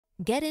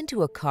Get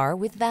into a car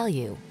with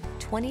value.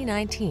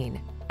 2019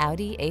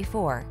 Audi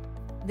A4.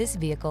 This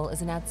vehicle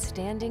is an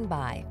outstanding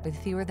buy with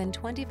fewer than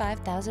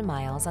 25,000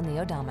 miles on the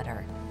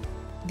odometer.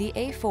 The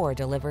A4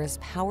 delivers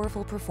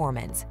powerful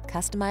performance,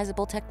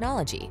 customizable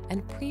technology,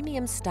 and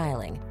premium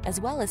styling,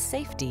 as well as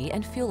safety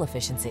and fuel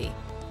efficiency.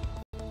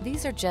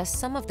 These are just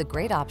some of the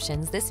great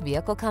options this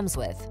vehicle comes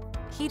with: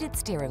 heated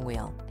steering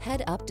wheel,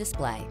 head-up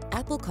display,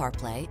 Apple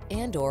CarPlay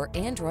and/or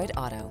Android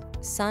Auto,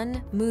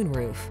 sun,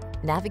 moonroof,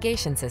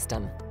 navigation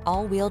system,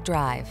 all-wheel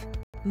drive,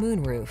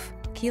 moonroof,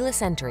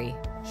 keyless entry,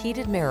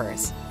 heated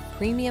mirrors,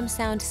 premium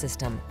sound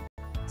system.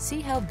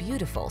 See how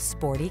beautiful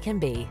sporty can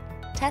be.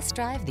 Test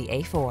drive the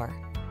A4.